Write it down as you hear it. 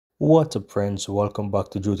What's up friends, welcome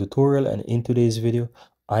back to Joe Tutorial, and in today's video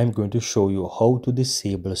I'm going to show you how to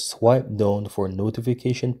disable swipe down for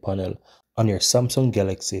notification panel on your Samsung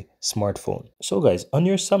Galaxy smartphone. So guys, on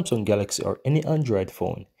your Samsung Galaxy or any Android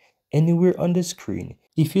phone, anywhere on the screen,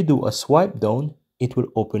 if you do a swipe down, it will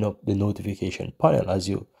open up the notification panel. As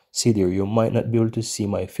you see there, you might not be able to see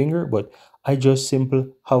my finger, but I just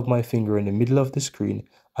simply have my finger in the middle of the screen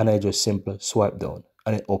and I just simply swipe down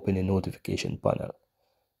and it opens the notification panel.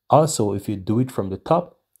 Also, if you do it from the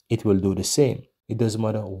top, it will do the same. It doesn't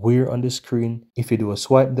matter where on the screen. If you do a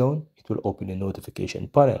swipe down, it will open the notification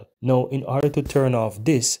panel. Now, in order to turn off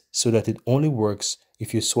this so that it only works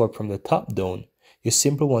if you swipe from the top down, you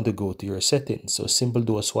simply want to go to your settings. So simply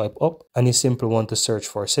do a swipe up and you simply want to search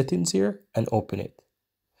for settings here and open it.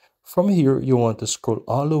 From here, you want to scroll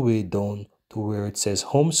all the way down to where it says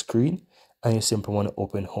home screen and you simply want to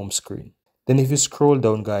open home screen. Then if you scroll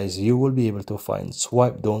down guys, you will be able to find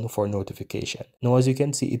swipe down for notification. Now as you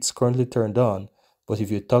can see, it's currently turned on, but if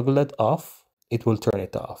you toggle that off, it will turn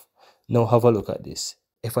it off. Now have a look at this.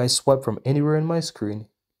 If I swipe from anywhere on my screen,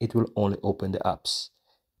 it will only open the apps,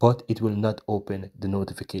 but it will not open the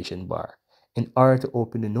notification bar. In order to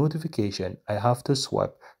open the notification, I have to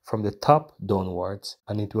swipe from the top downwards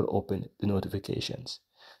and it will open the notifications.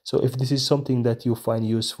 So if this is something that you find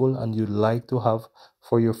useful and you'd like to have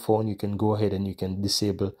for your phone, you can go ahead and you can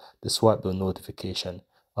disable the swipe down notification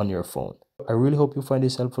on your phone. I really hope you find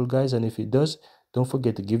this helpful guys, and if it does, don't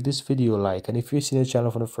forget to give this video a like, and if you're seeing the channel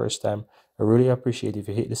for the first time, I really appreciate if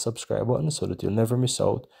you hit the subscribe button so that you'll never miss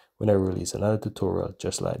out when I release another tutorial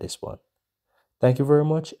just like this one. Thank you very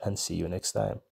much and see you next time.